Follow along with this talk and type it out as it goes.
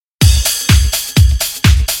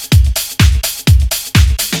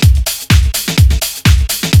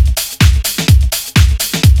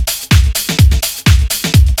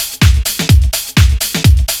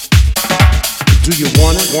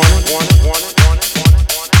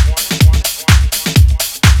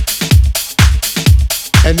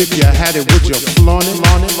And if you had it, would you flaunt it?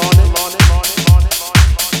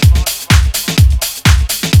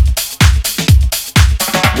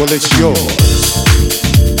 Well, it's yours.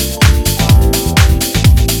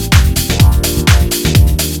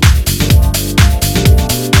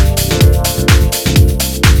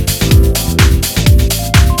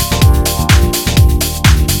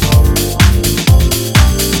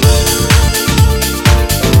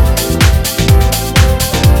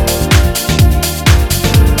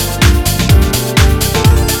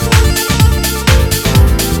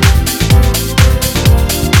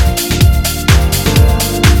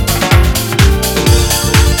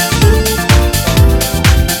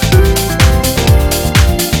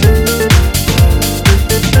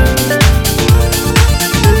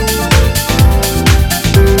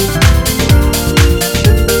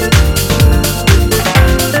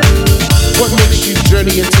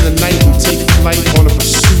 Into the night and take flight on a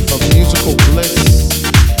pursuit of musical bliss.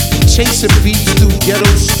 Chasing beats through ghetto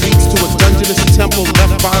streets to a dungeonous temple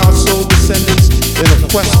left by our soul descendants in a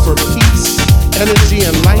quest for peace, energy,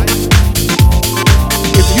 and light.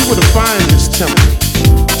 If you were to find this temple,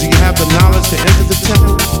 do you have the knowledge to enter the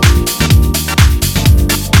temple?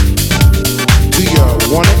 Do you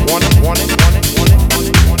want it?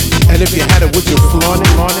 And if you had it, would you flaunt it?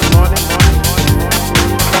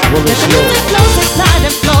 Well, it's yours. Let the music flows at night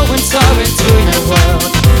and flow and soar into your world.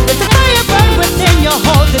 Let the fire burn within you,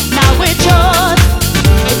 hold it, now it's yours.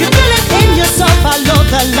 If you feel it in your soul, follow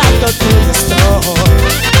the light, go through the storm.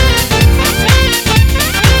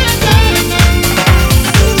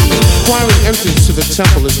 Acquiring entrance to the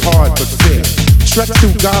temple is hard but fair. Trek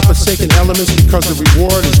through God-forsaken elements because the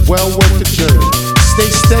reward is well worth the journey.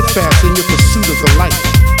 Stay steadfast in your pursuit of the light.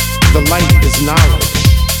 The light is knowledge.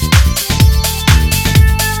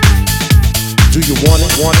 Do you want it?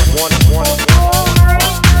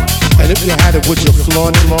 And if you had it, would you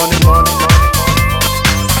flaunt it? It's yours.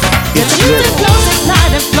 Let the music flows at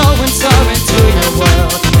night and flow and soar into your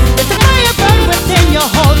world. Let the fire burn within you,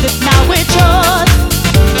 hold it, now it's yours.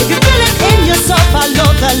 If you feel it in your soul,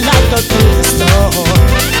 follow the light, go through the storm.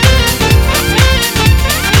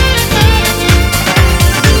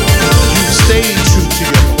 You've stayed true to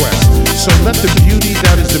your quest, so let the beauty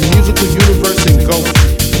that is the musical universe engulf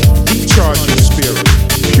you. Recharge your spirit,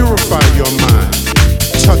 purify your mind,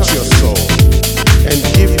 touch your soul, and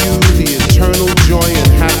give you the eternal joy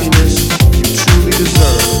and happiness you truly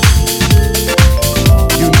deserve.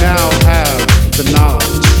 You now have the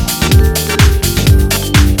knowledge.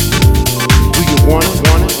 Do you want it?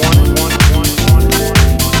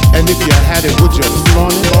 And if you had it, would you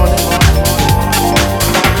flaunt it?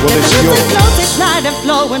 Well, it's yours. Let the music flows at night and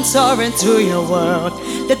flow and soar into your world.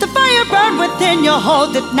 Let the fire burn within you,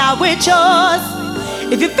 hold it, now it's yours.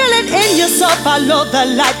 If you feel it in your soul, follow the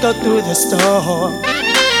light, go through the storm.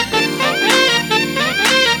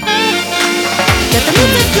 Let the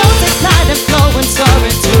music flows at night and flow and soar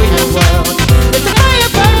into your world. Let the fire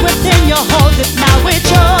burn within you, hold it, now it's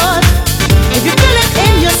yours. If you feel it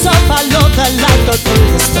in your soul, follow the light, go through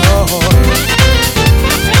the storm.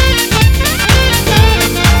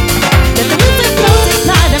 Let the music flows at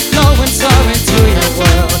night and flow and soar into your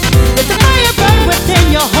world. Let the fire burn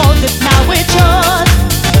within you, hold it, now it's yours.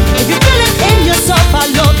 If you feel it in your soul,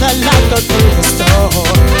 follow the light, go through the storm.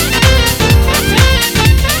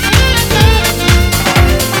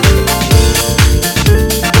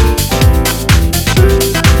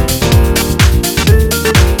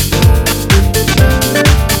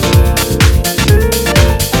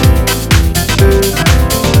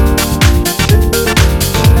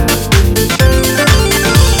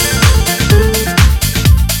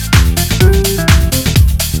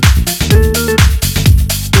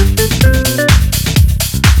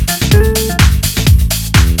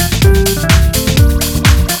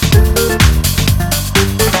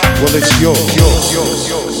 Well, it's yours.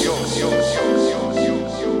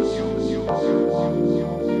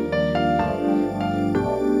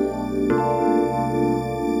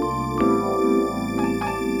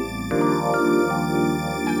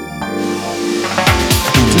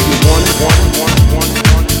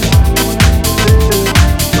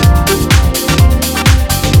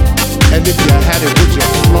 And if you had it, would you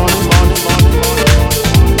flaunt it?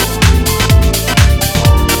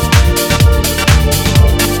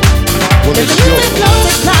 Well, it's yours.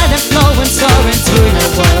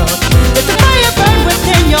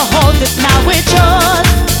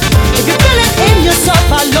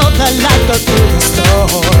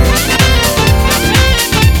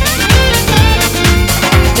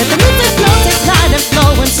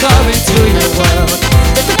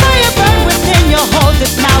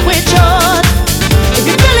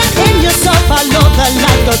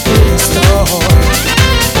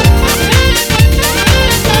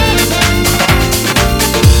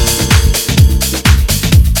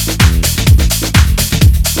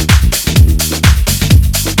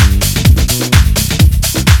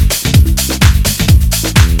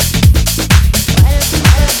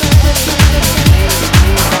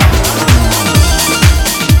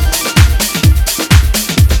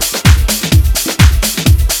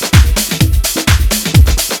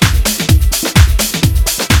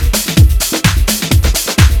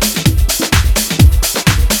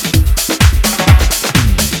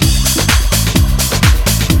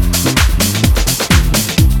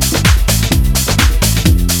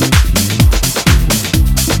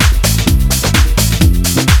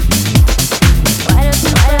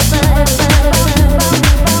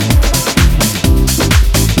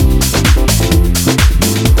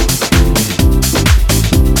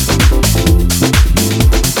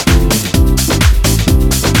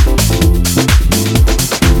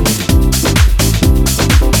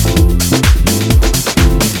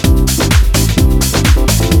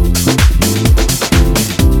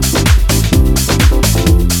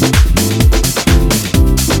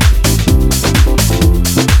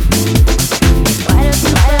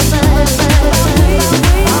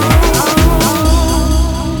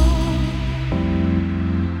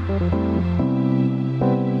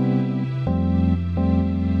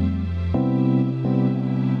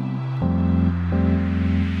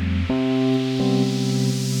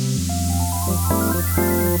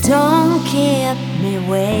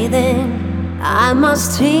 waiting. I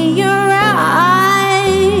must see your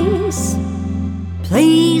eyes.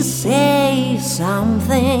 Please say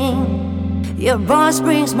something. Your voice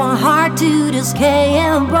brings my heart to the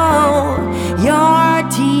scale. Your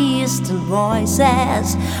distant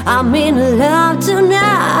voices, I'm in love tonight.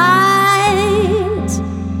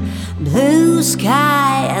 Blue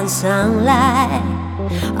sky and sunlight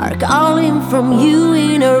are calling from you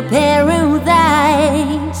in our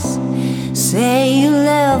paradise. Say you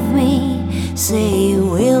love me, say you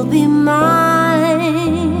will be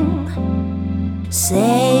mine.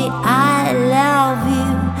 Say I love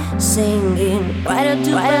you, singing right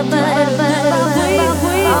to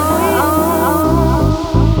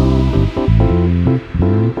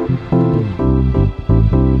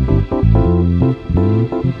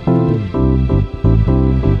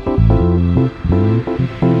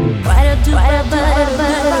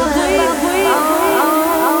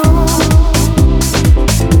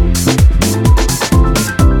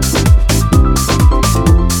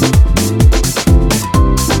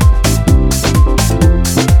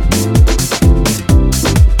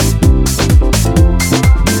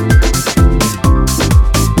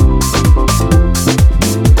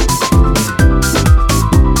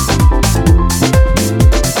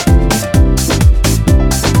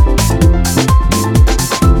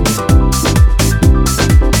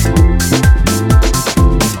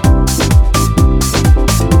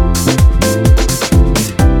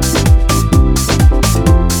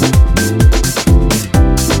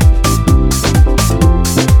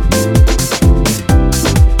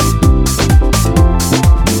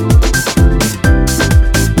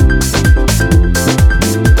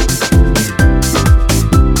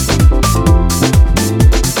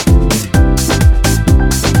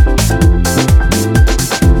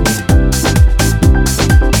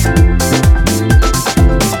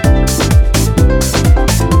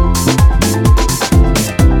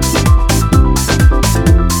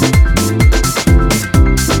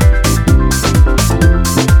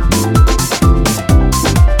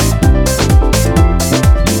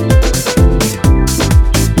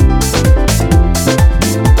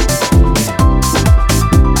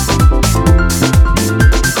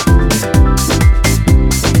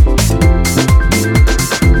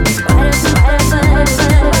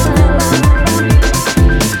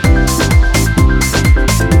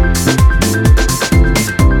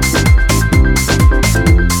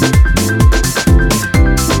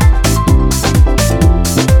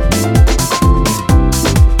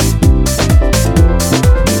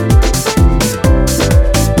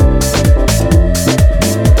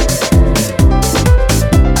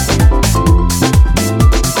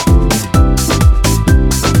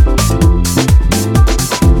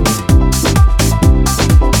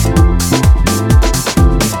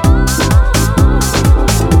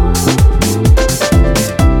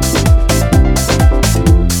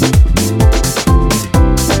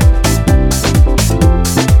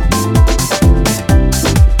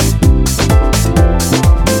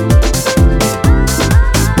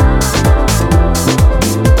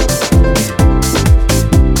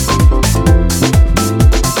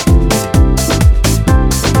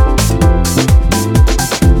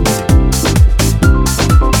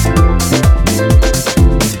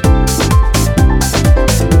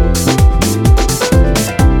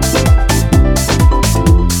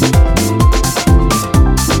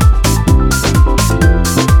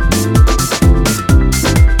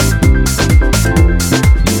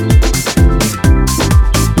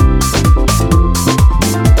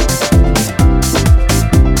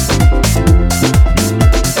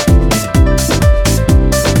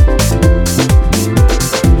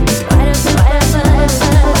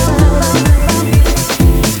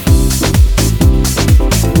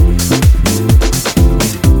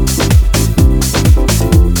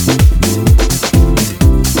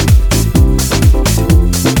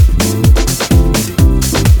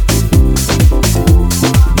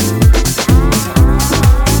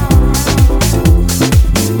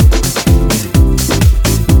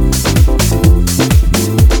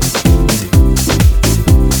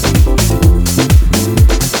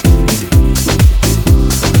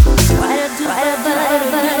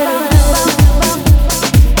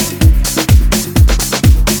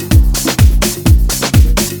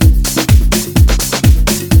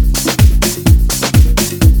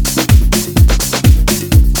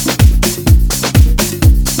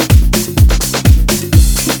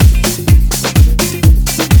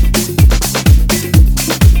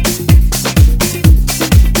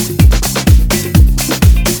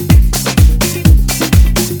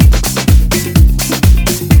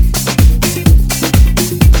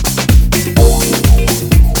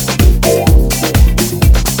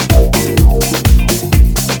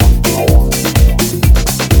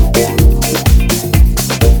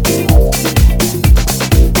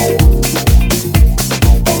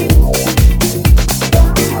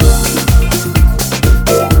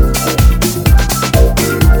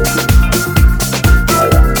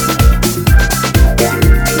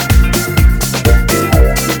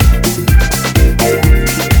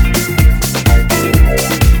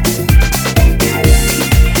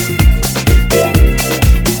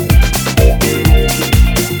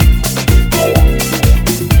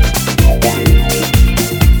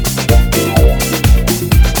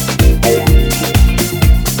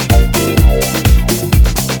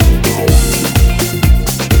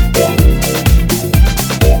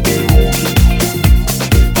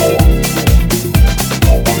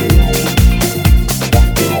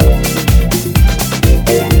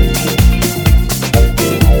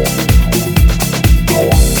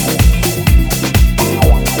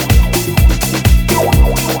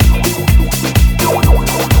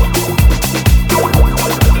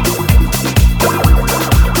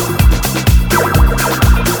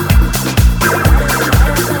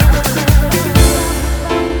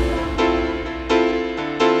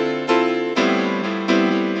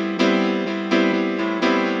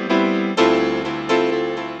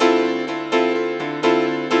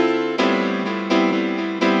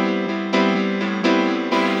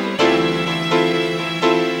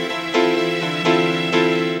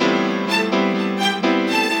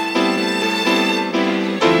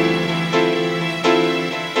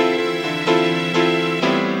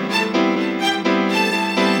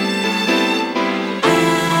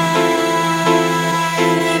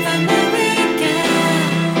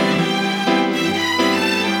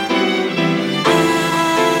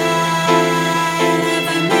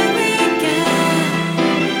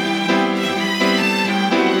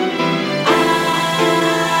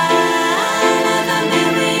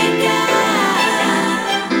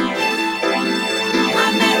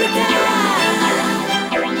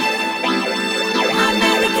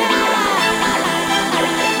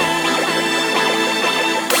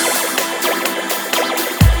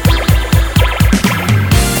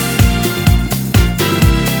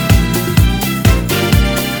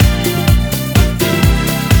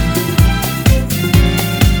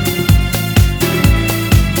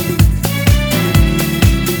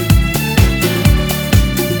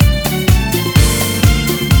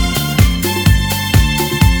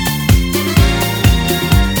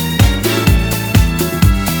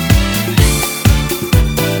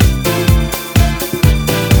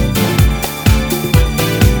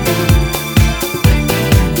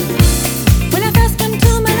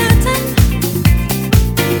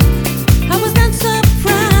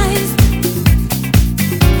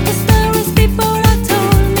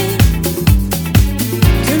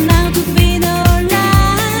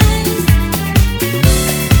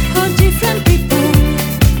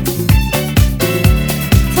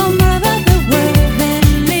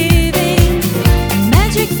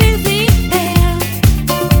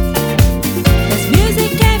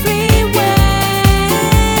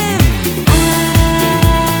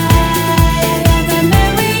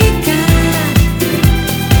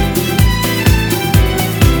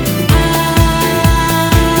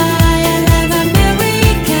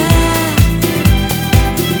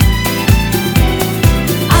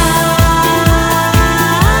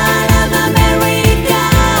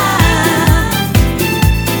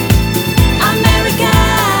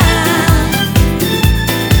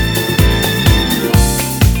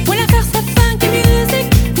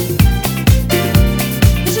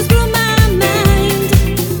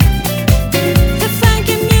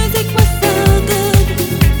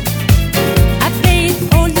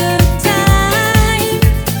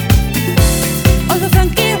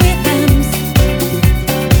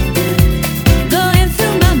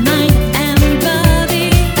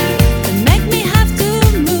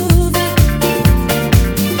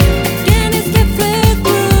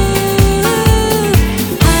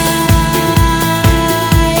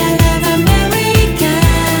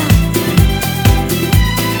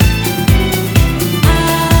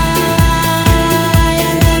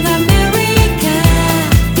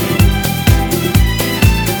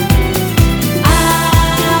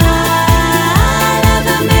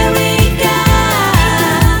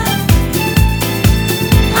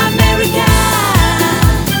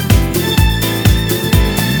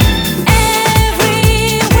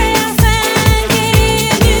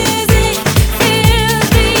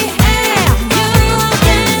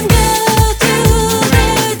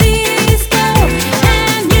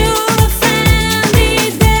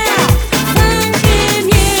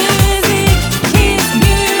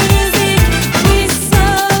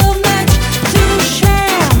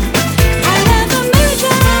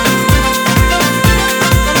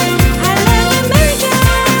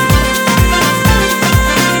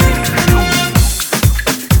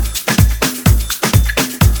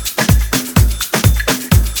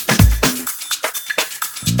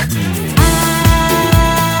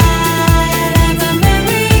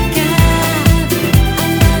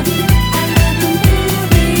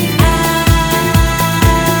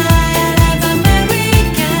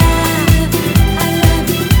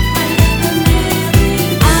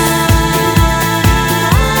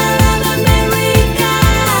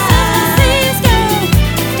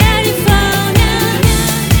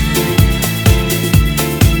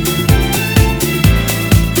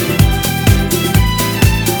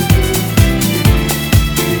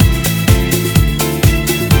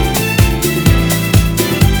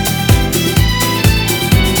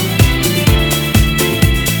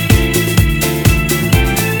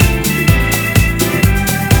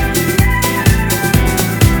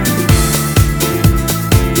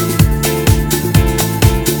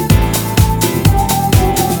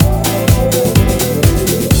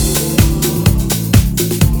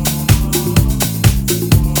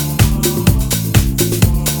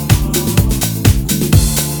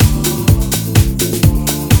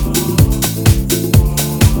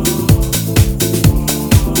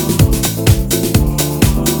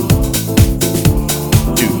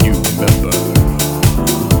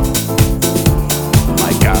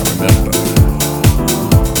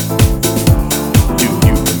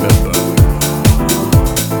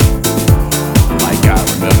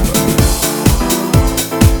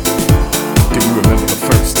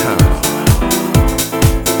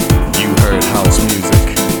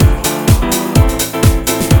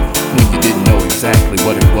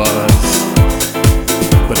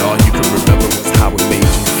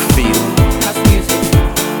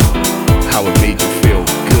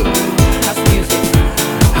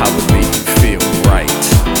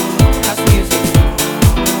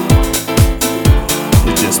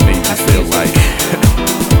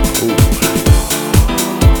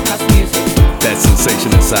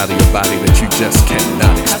inside of your body that you just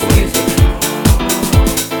cannot explain.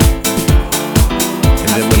 And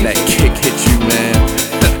then when that kick hits you, man,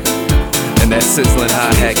 and that sizzling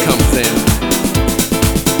hi-hat comes in,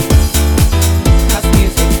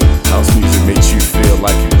 house music makes you feel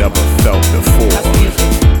like you never felt before.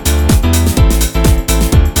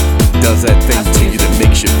 Does that thing to you that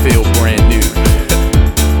makes you feel brand new.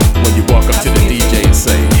 When you walk up to the DJ and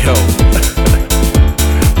say, yo,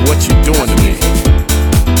 what you doing to me?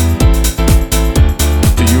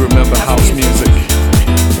 Do you remember house music?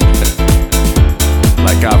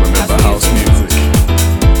 Like I remember house music.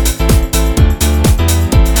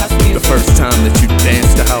 The first time that you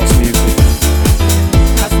danced to house music.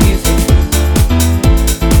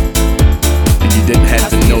 And you didn't have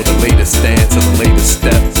to know the latest dance or the latest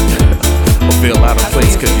steps, or feel out of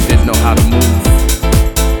place cause you didn't know how to move.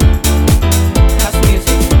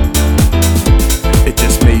 It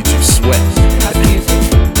just made you sweat.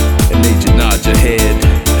 It made you nod your head.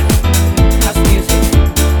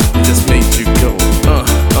 It just made you go,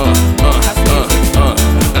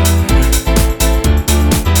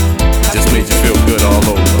 It just made you feel good all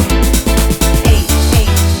over.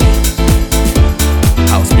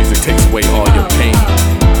 House music takes away all your pain,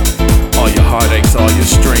 all your heartaches, all your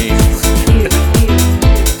strains.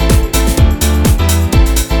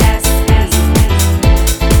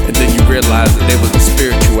 And then you realize that there was a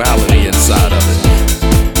spirituality inside of it,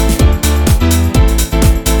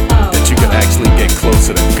 that you could actually get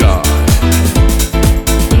closer to God.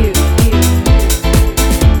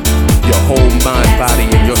 Your whole mind, body,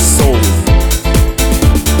 and your soul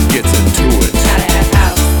gets into it.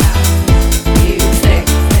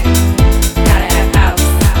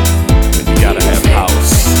 And you gotta have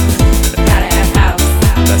house.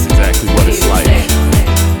 That's exactly what it's like.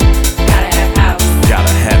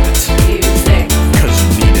 Gotta have it, cause you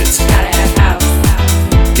need it.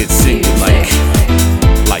 It's in you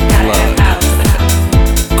like blood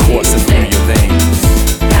coursing through your veins.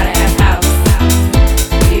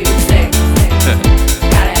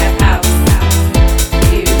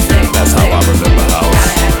 That's how I remember house.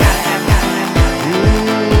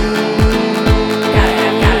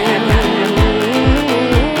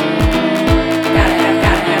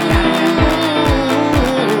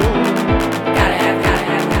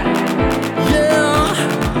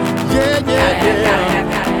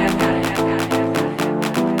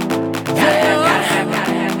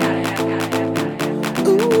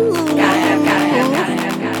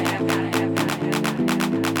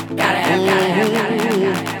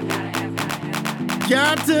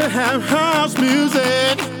 Got to have house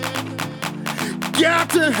music. Got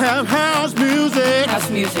to have house music. House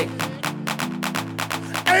music.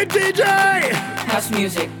 Hey DJ. House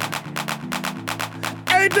music.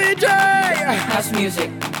 Hey DJ. House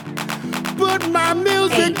music. Put my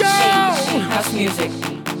music on. House music.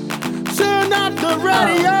 Turn up the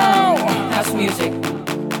radio. House music.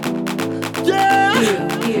 Yeah.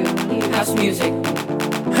 House music.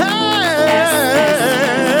 Hey.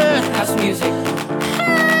 House music.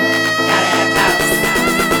 Gotta have house.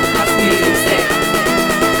 House music.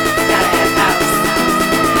 Gotta have house.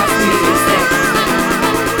 House music.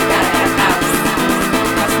 Gotta have house.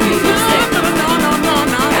 House music.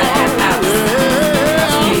 Gotta have house.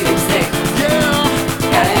 House music.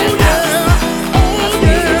 Gotta have house. House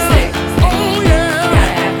music.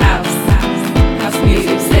 Gotta have house. House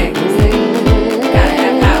music. Gotta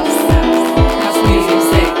have house. House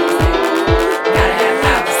music. Gotta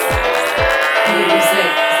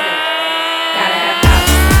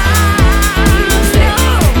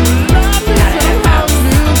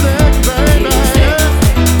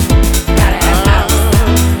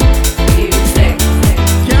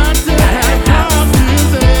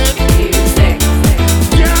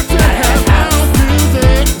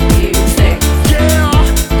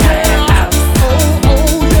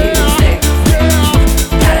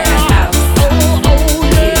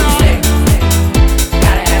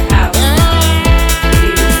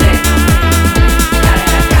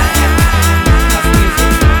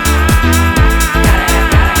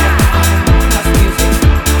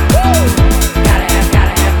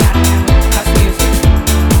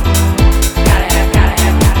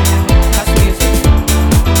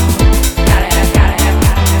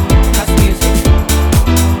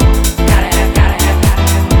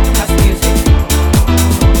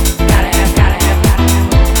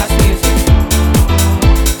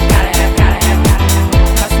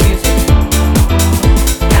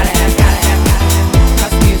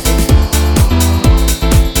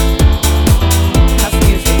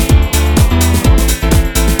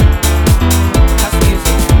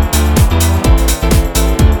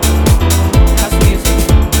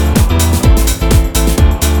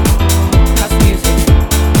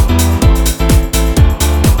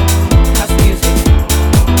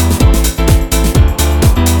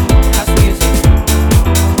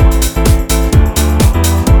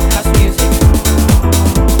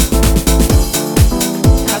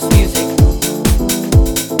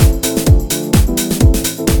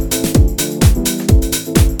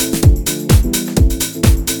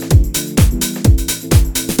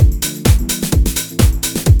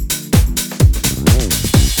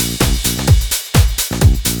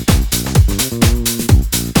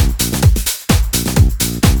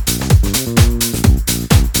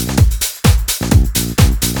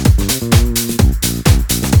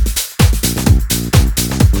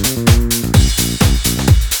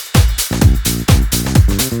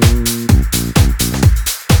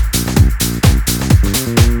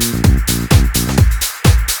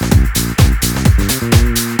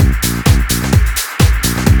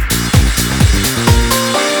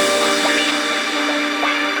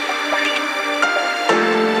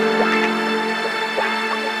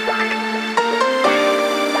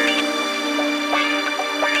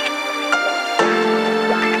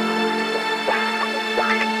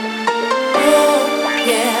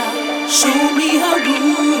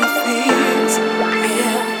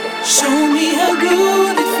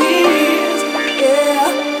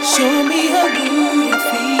how good it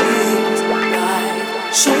feels.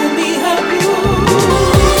 Right. Show me how good.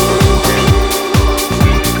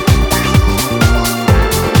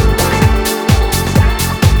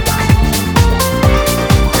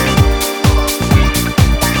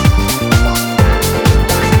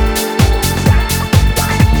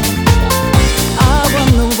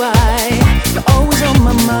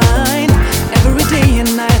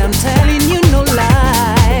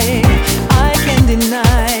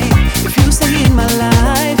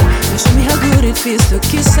 Feels to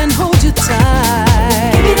kiss and hold you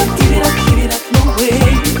tight. Give it up, give it up, give it up, no way.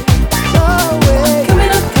 No way. I'm coming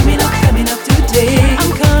up, coming up, coming up today.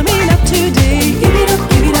 I'm coming up today. Give it up,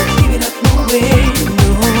 give it up, give it up, no way.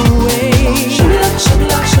 No way. Show me love, show me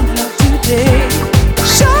love, show me love today.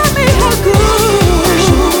 Show me how good.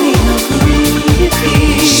 Show me how good it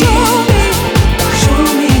feels. Show me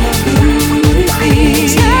how good it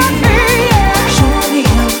feels. Tell me, yeah. Show me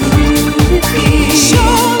how good it feels.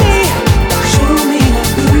 Show me. Show me how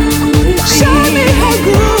good it feels. Show me how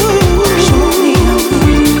good. Show me how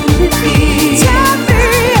good it feels. Tell me,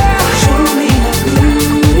 yeah. Show me how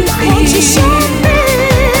good it feels. Won't you show me?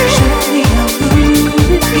 Show me how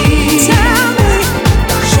good it feels. Tell me.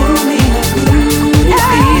 Show me how good it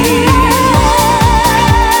feels.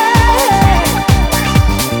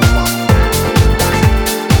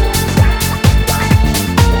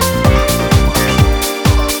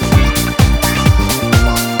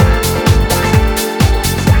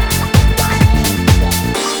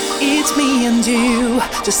 It's me and you.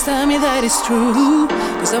 Just tell me that it's true.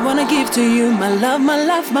 Cause I wanna give to you my love, my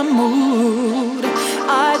life, my mood.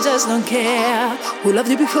 I just don't care who loved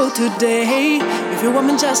you before today. If you want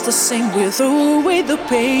me just to sing, we're through with the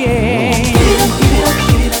pain. Give it up, give it up,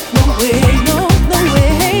 give it up, no way. No, no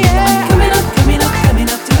way, yeah. I'm coming up, coming up, coming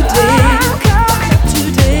up today. I'm coming up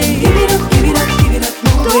today. Give it up, give it up, give it up,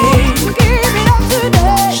 no way. Give it up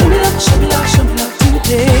today. Show me love, show me love, show me love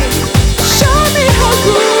today. Show me how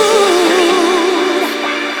good.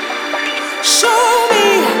 Show me.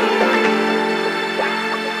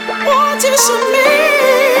 Won't you show me?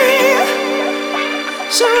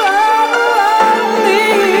 Show me.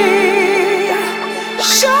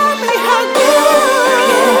 Show me how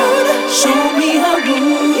good. Show me how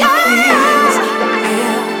good it feels. Yeah.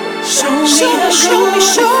 Show me how good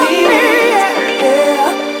it feels. Yeah.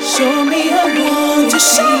 Show me how good it feels.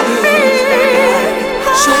 Show me.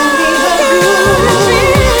 Show me how good it feels. Show me.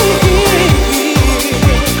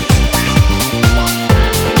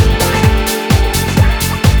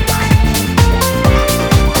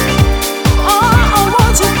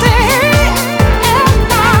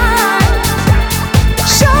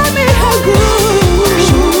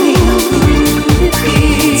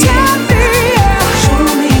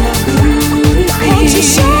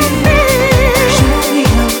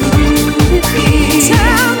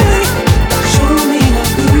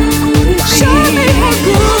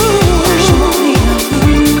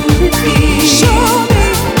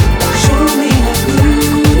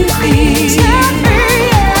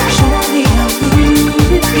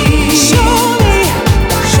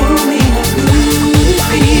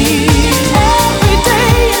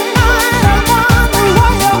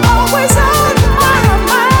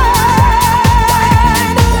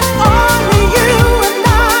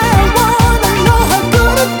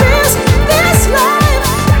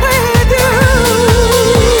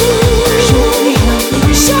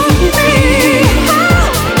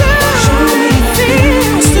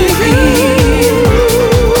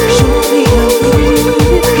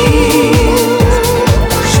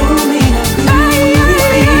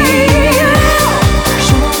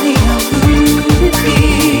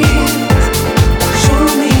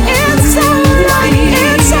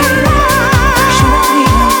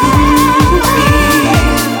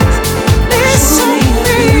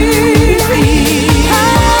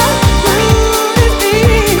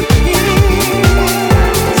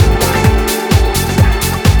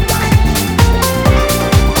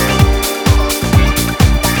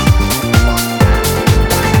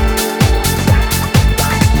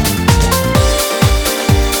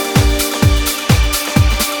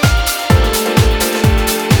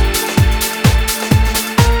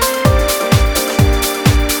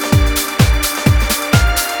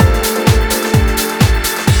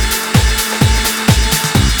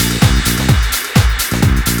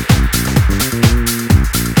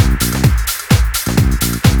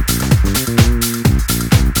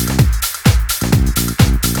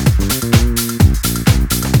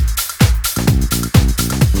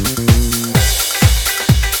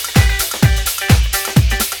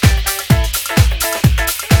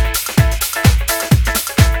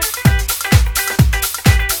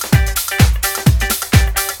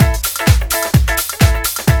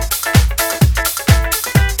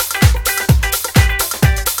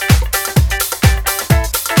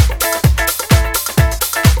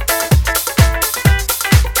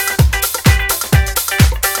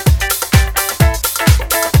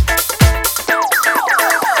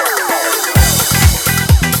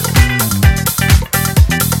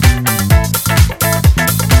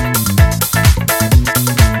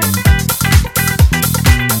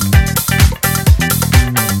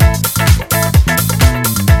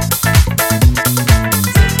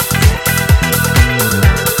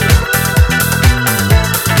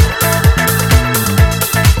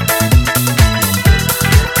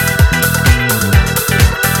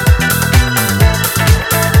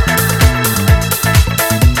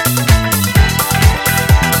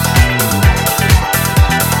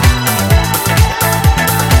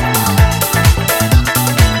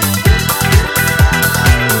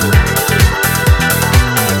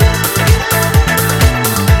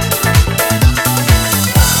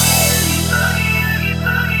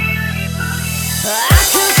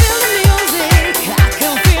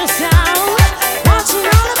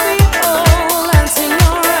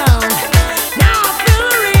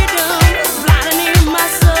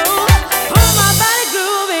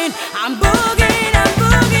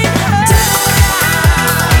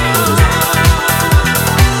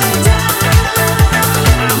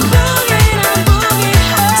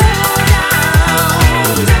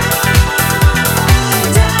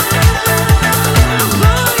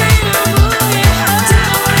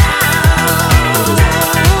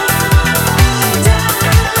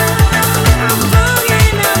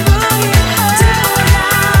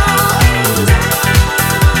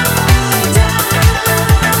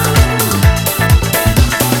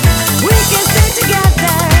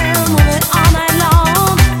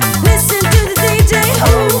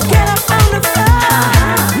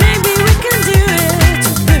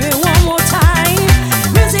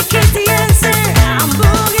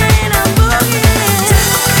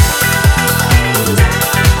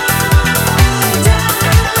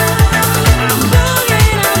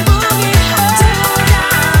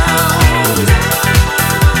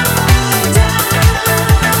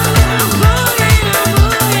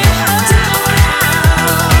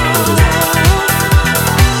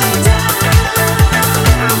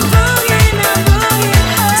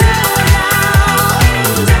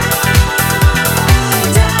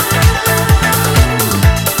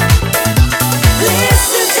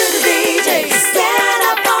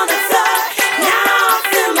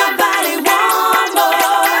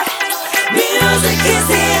 is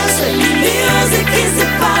the answer. Music is the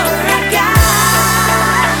power I got.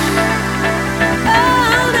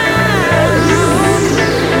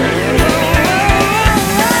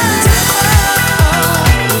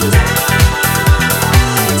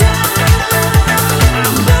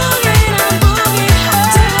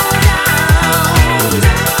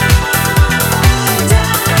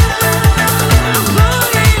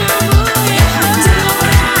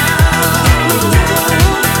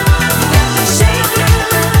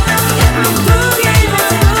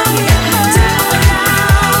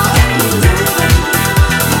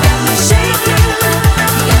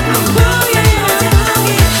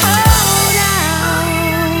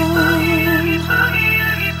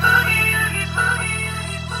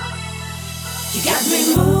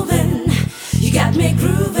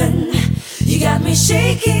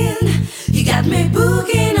 Shaking, you got me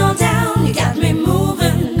booging all down. You got me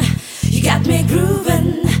moving, you got me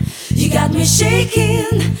grooving. You got me shaking,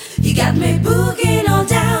 you got me booging all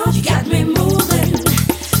down. You got me moving,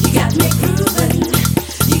 you got me grooving.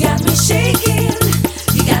 You got me shaking,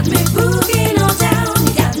 you got me booging all down.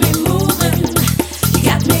 You got me moving, you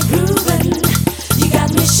got me grooving. You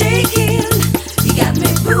got me shaking, you got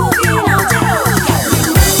me booging all down. You got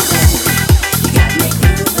me moving, you got me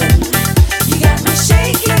grooving. You got me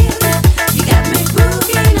shaking, you got me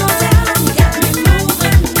booging all down. You got me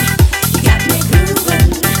moving, you got me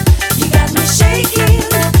grooving. You got me shaking,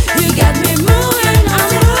 you got me moving all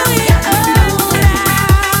down. You got me moving,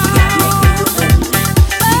 you got me grooving.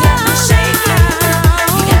 You got me shaking.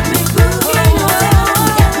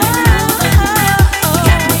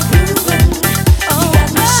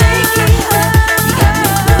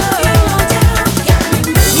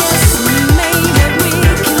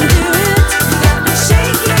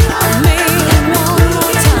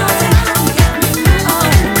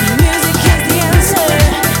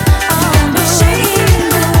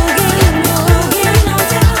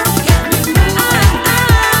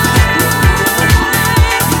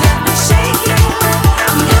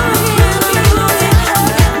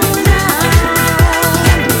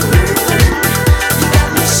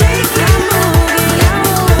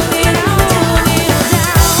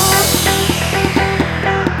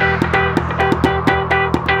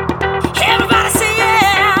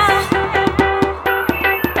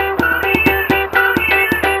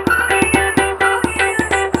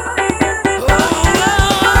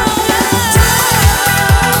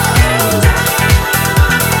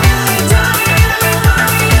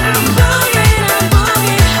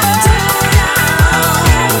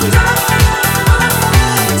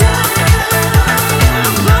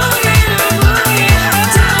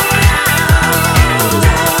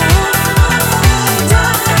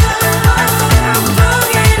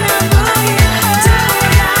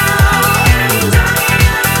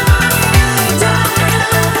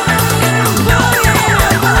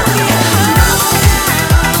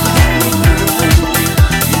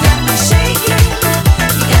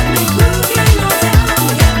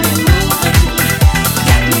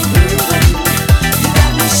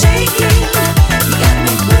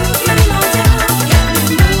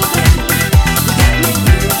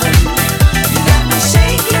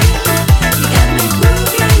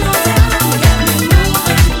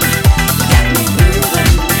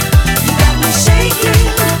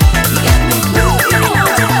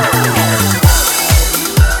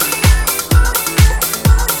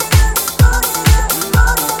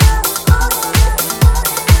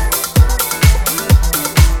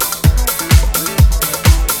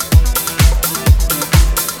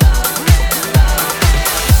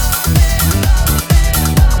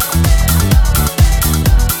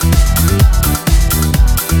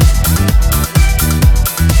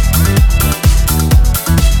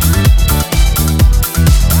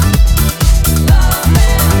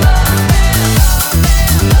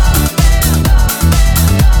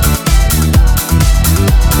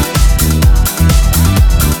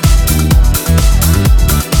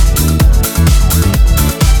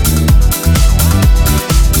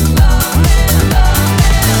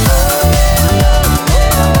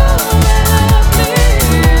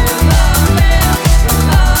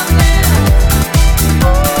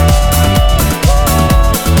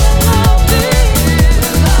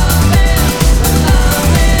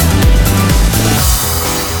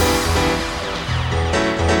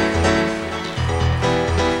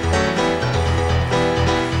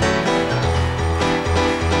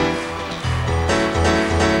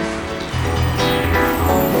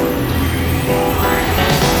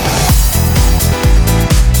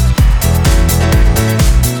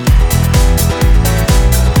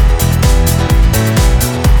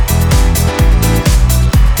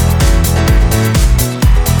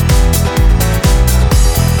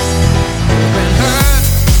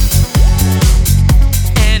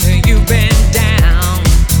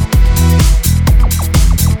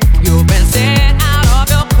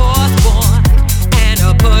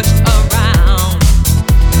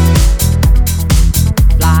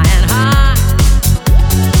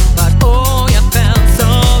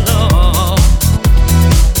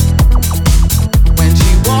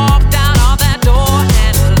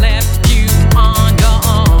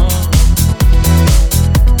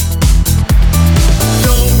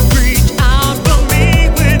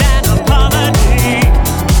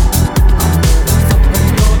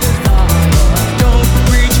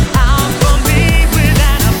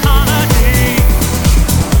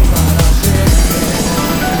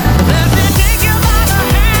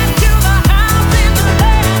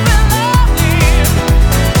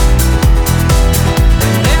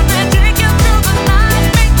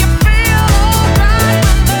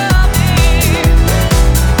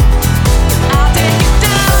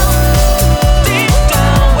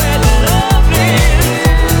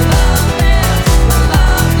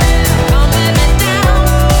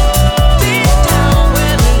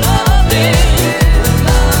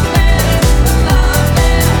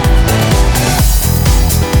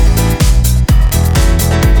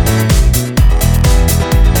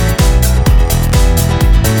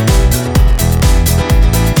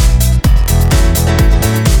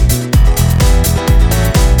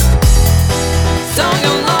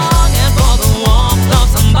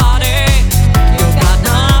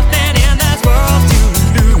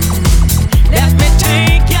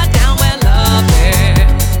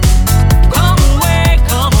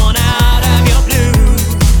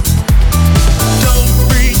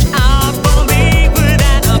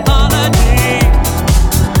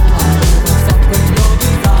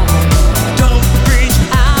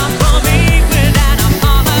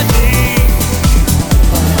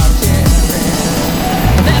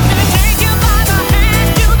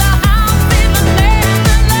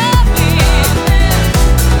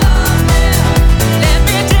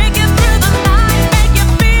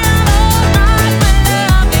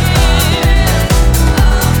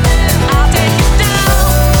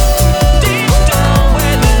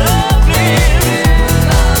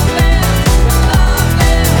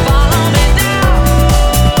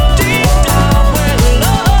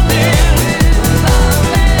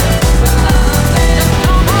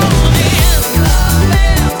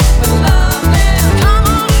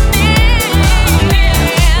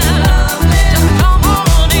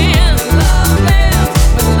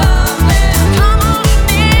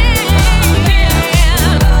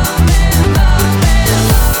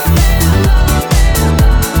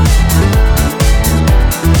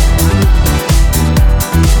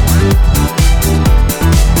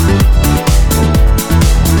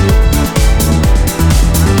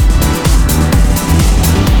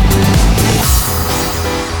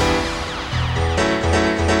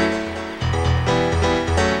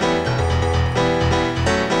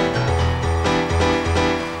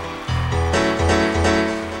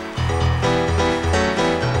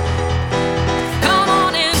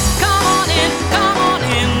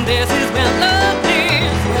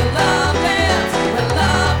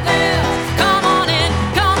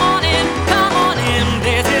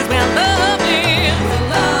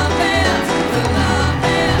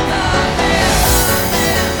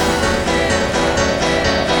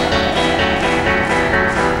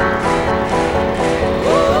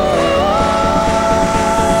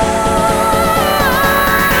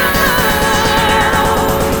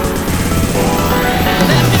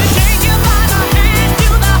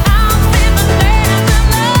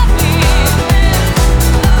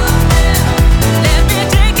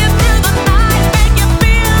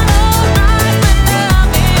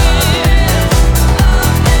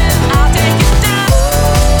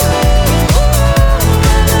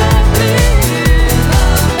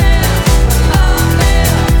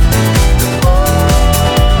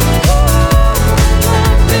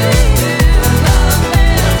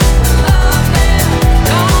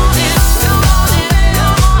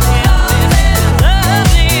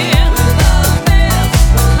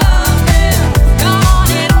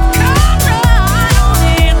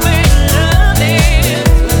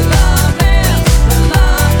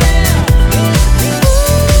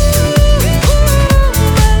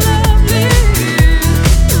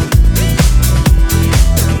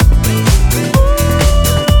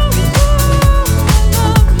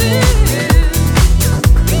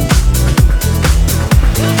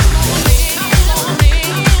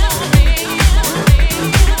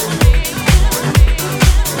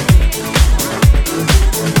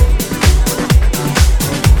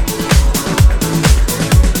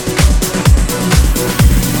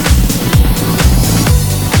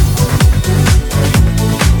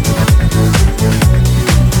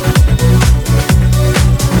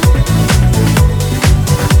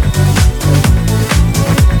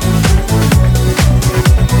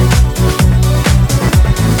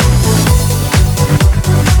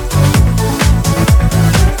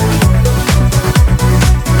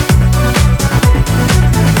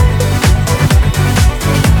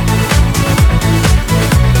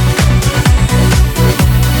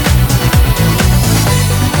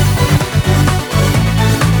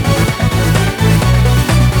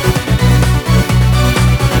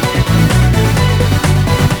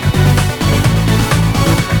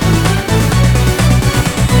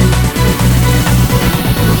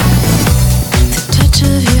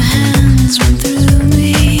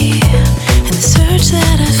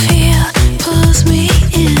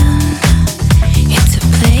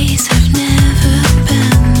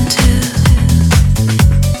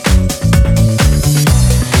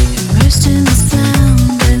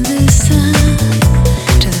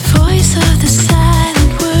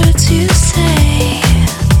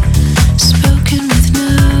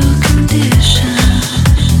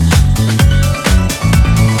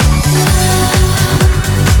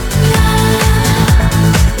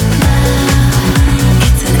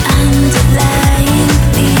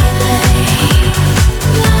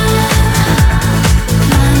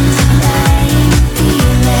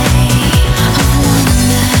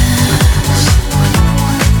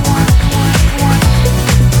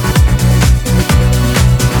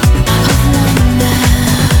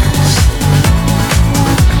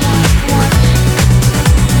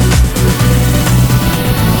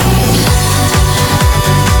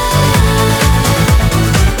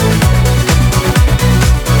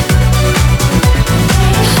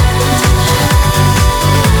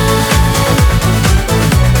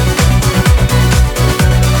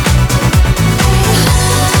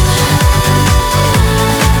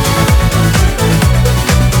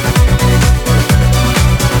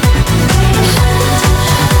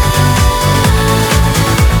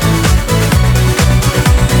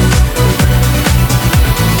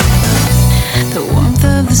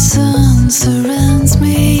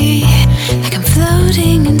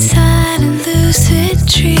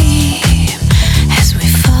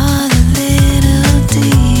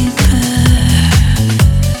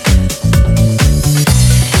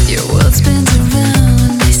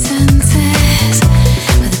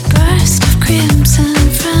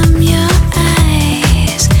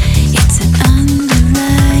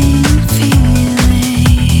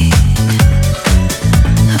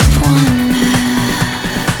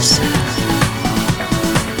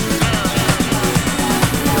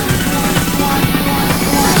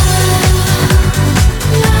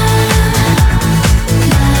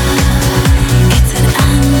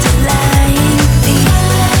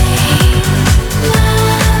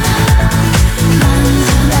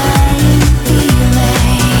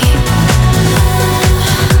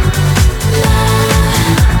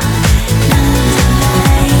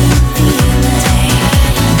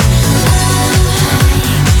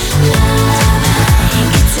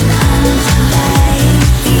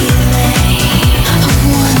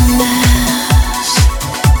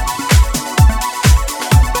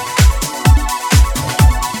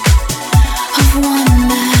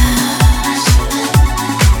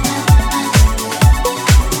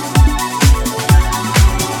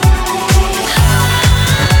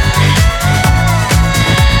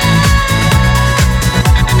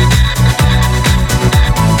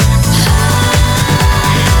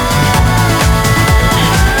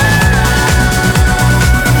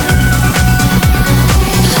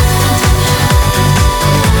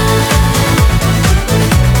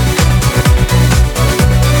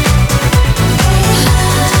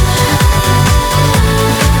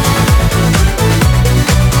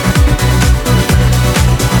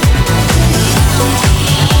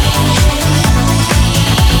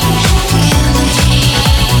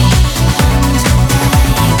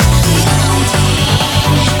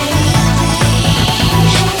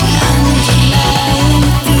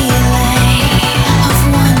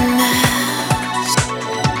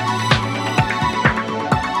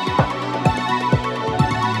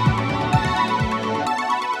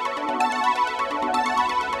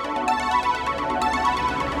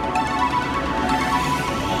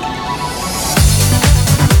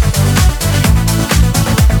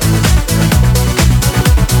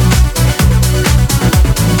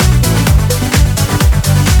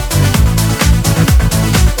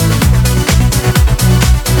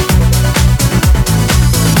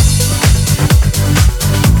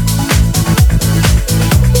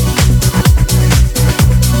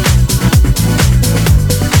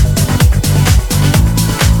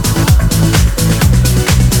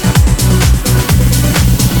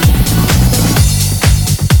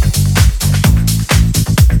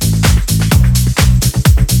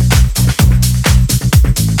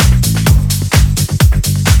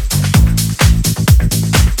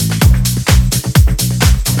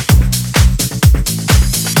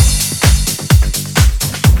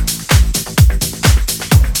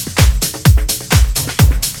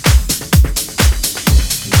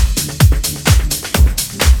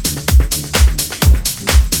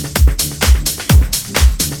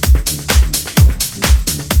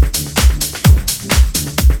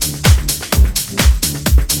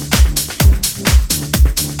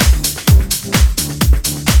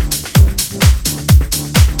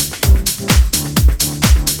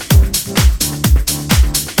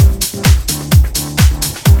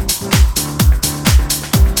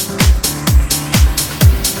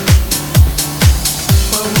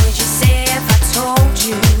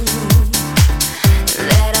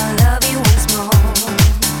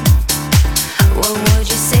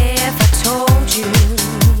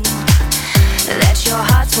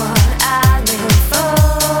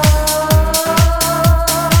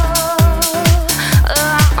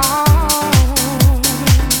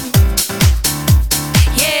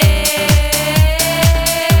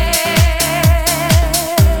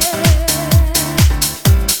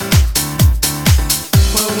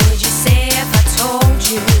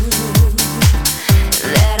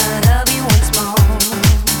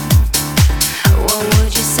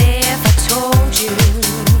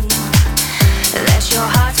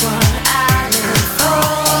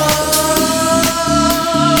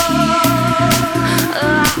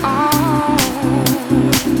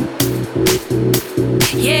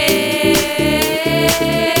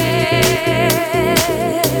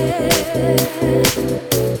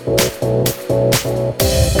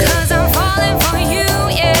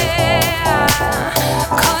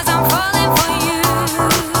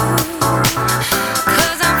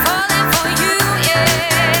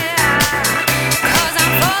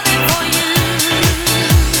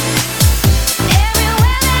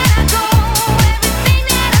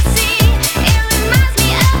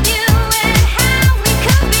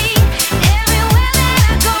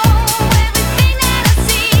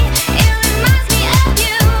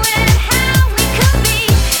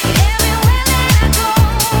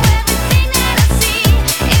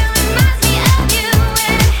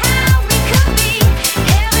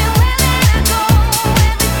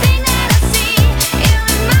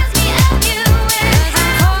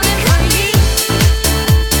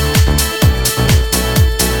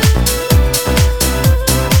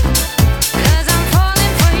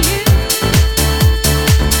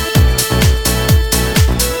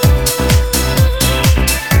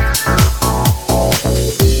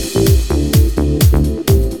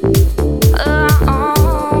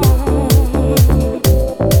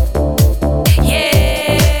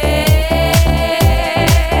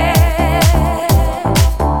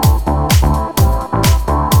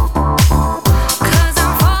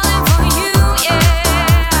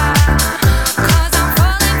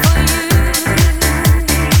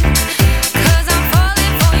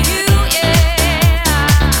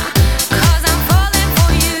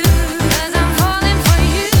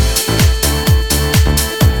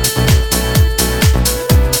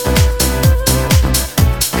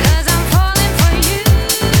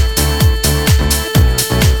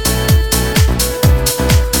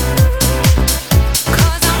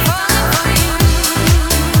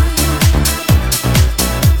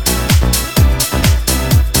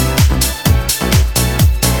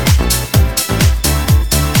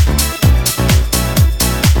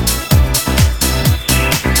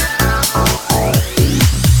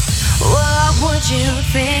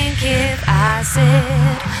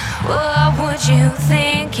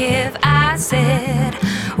 said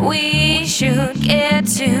we should get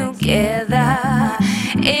together.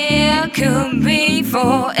 It could be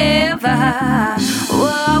forever.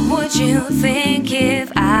 What would you think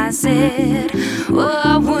if I said?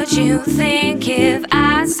 What would you think if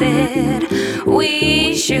I said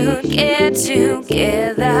we should get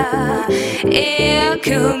together? It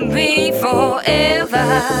could be forever.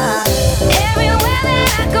 Everywhere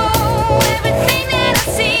that I go, everything that I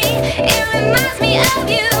see, it reminds me of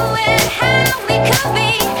you and how we could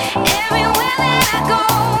be. Everywhere that I go,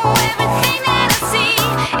 everything that I see,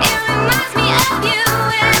 it reminds me of you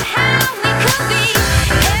and how we could be.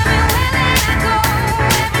 Everywhere that I go,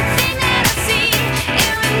 everything that I see,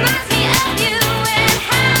 it reminds me of you and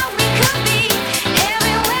how we could be.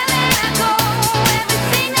 Everywhere that I go,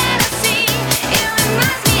 everything that I see, it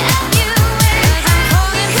reminds me of you and how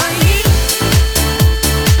we could be.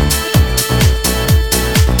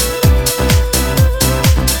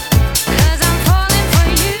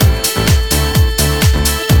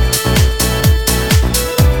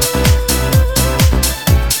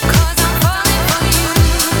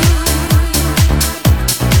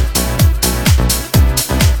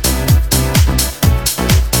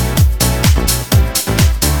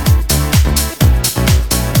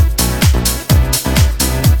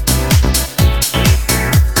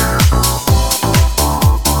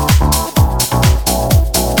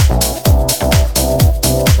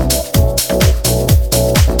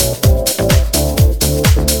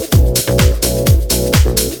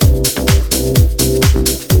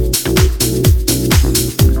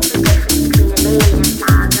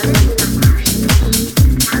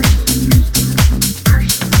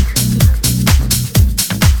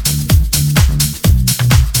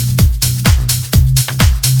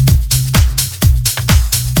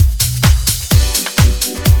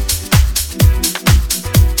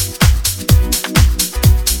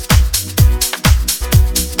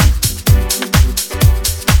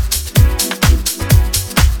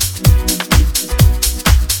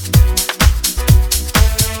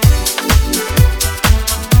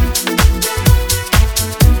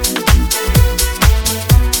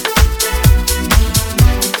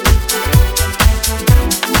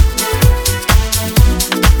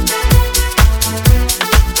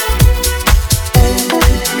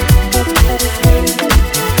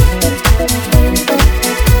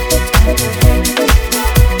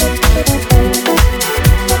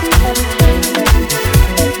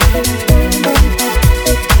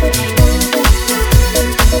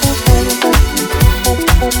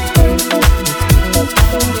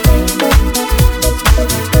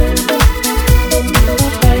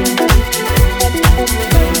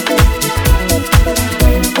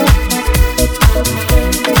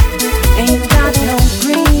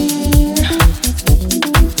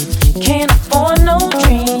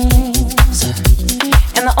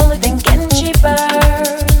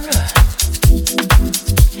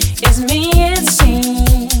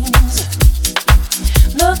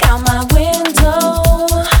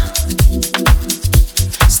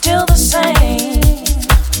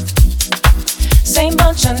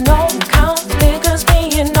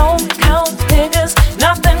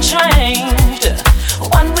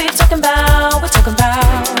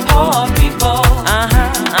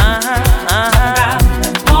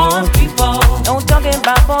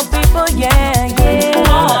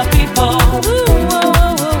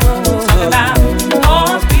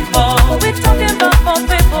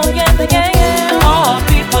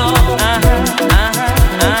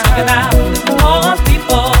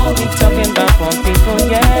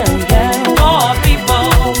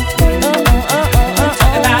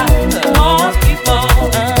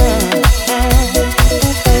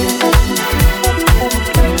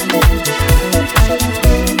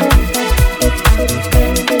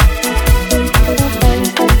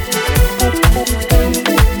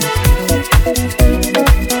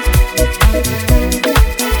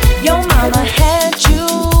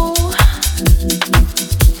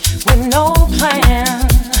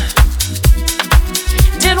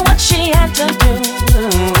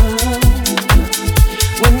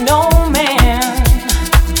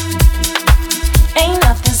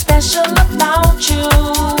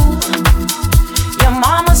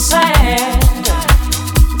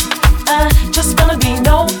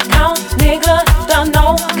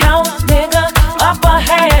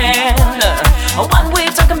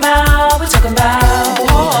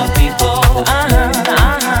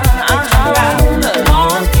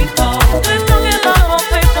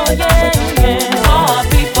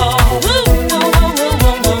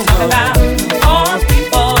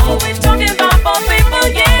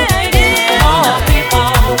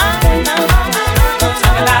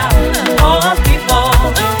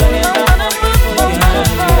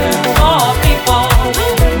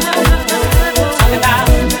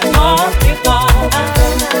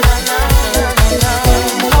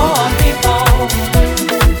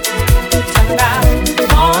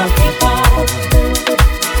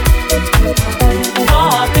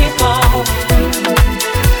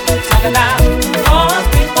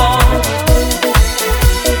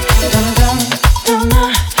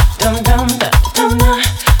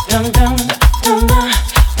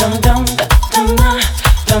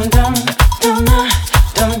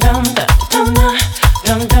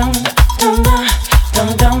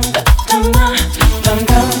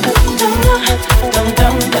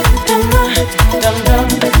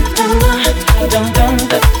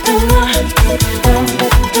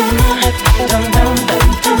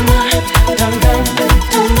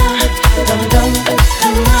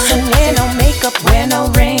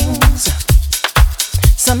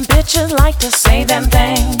 to say them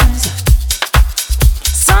things.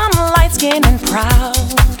 Some light skinned and proud,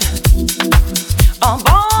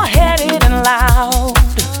 bald headed and loud.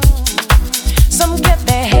 Some get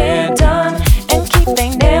their hair done and keep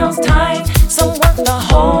their nails tight. Some work the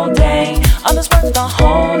whole day, others work the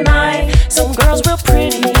whole night. Some girls real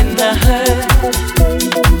pretty in the hood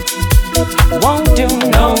won't do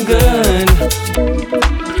no good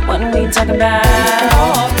when we talk about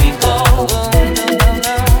all people.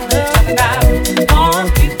 Talk about all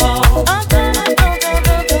people.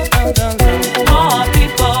 All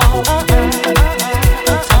people.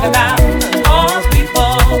 Talk about all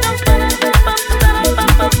people.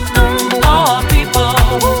 All people.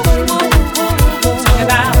 Talk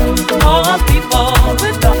about all people.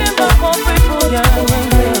 We're talking about all people,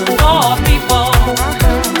 yeah. All people.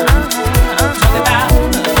 Talk about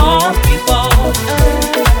all people.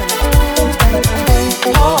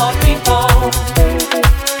 All people.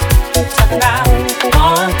 Talk about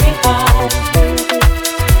all people.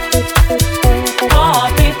 All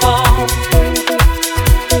people.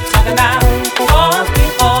 Talk about all people.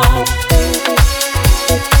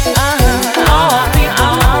 All people.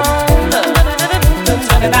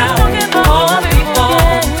 Talk about all people.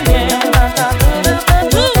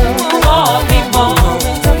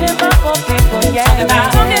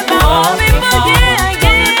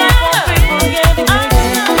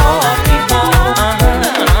 All people.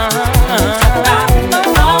 Talk about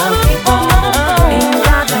all people.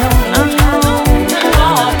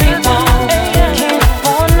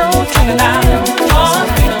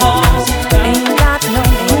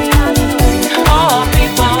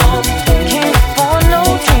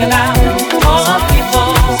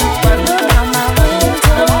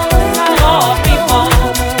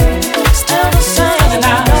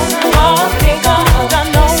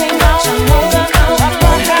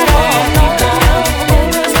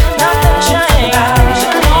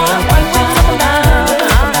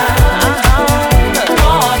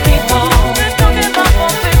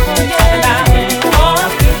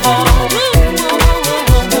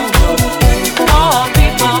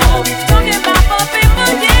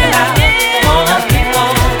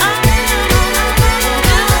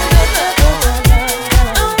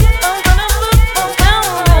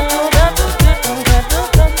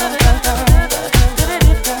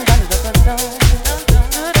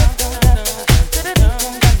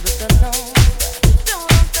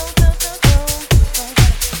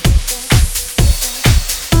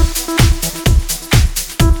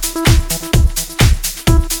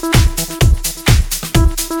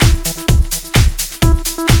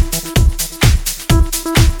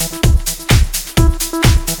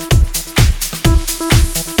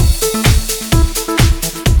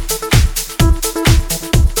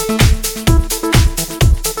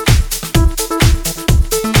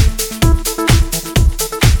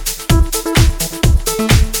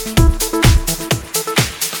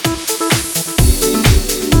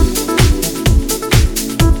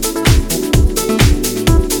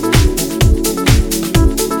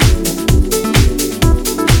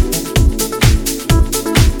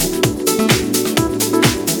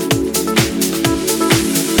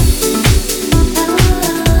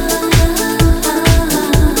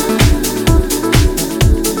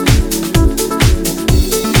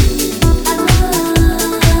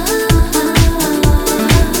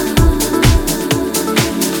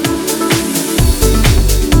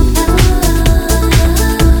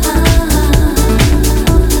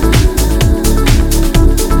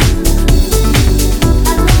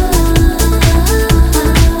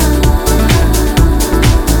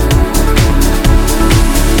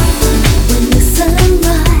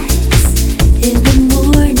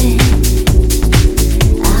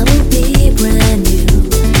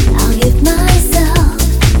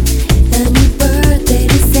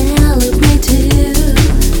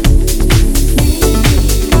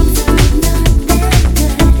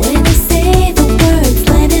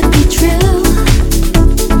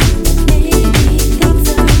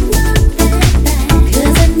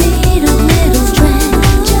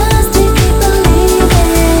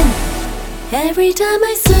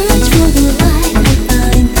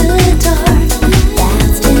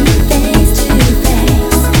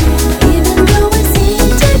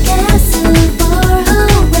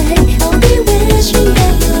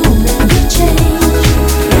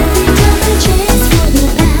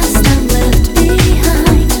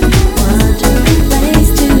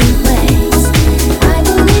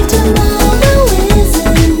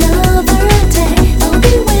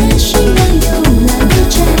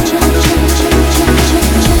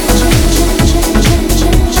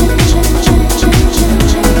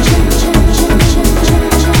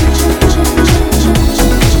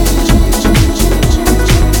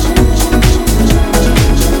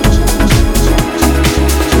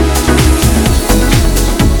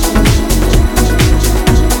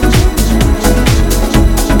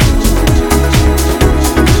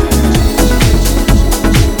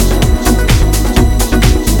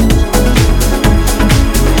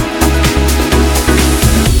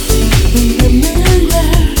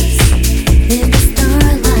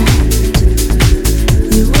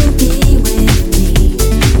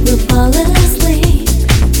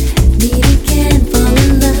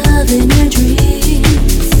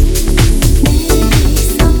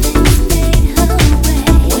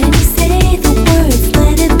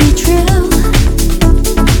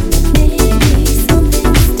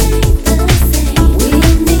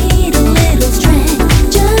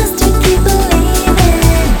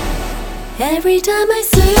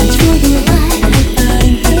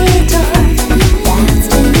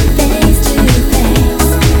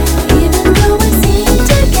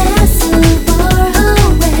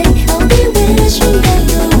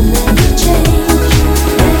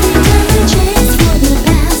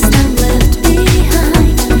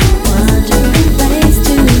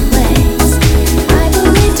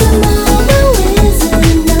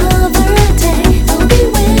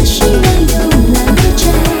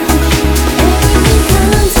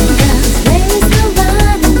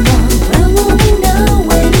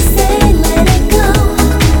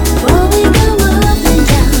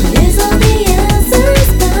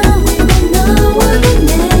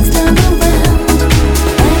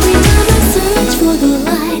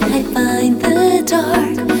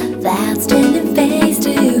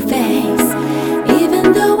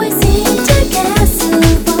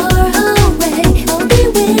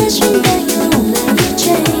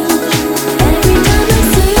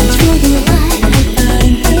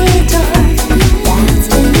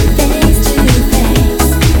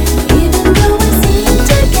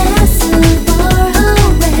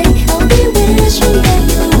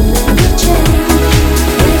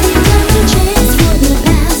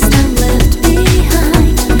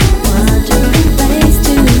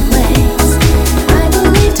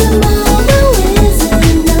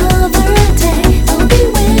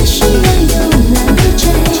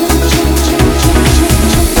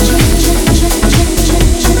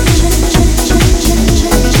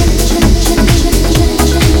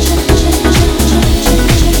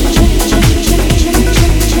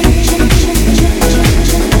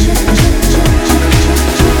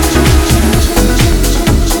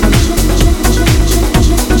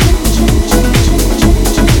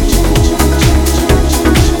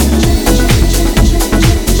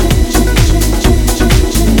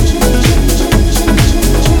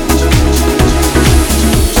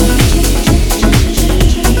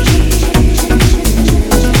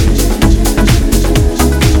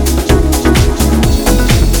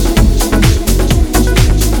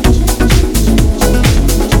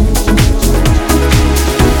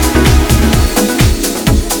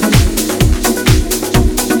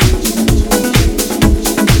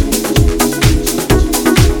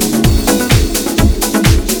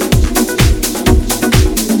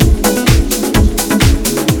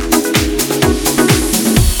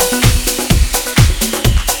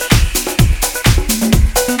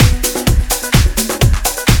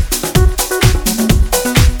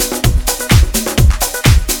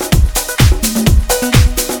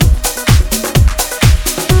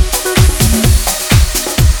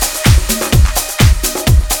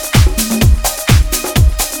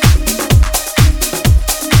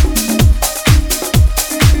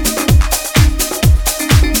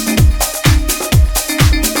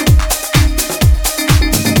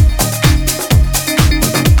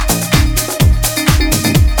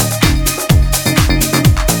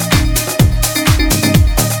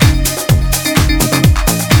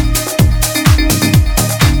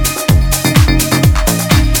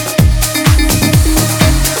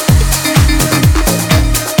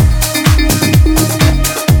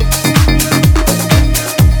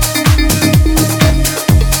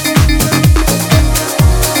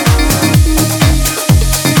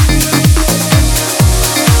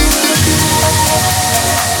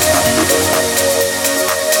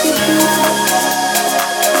 you.